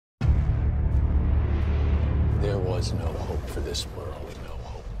was no hope for this world. No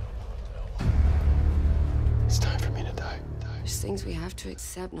hope. No hope. It's time for me to die. There's things we have to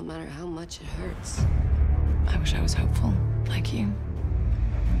accept no matter how much it hurts. I wish I was hopeful, like you.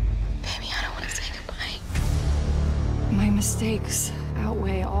 Baby, I don't want to say goodbye. My mistakes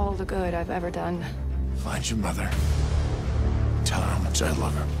outweigh all the good I've ever done. Find your mother. Tell her how much I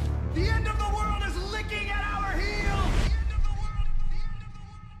love her. The end of the world is licking at our heels! The end of the world!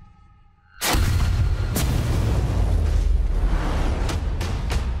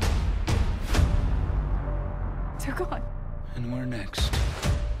 They're gone. And we're next.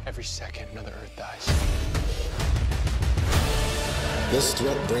 Every second, another Earth dies. This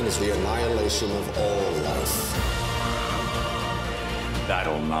threat brings the annihilation of all life.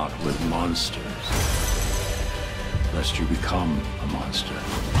 Battle not with monsters, lest you become a monster.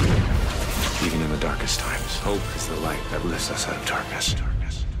 Even in the darkest times, hope is the light that lifts us out of darkness.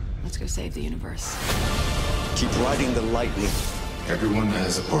 Let's go save the universe. Keep riding the lightning. Everyone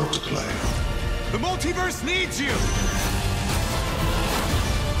has a part to play. The multiverse needs you!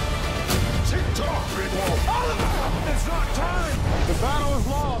 Tick-tock, people! It's not time! The battle is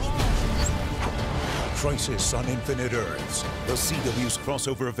lost! Crisis on Infinite Earths. The CW's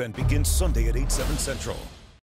crossover event begins Sunday at 8/7 Central.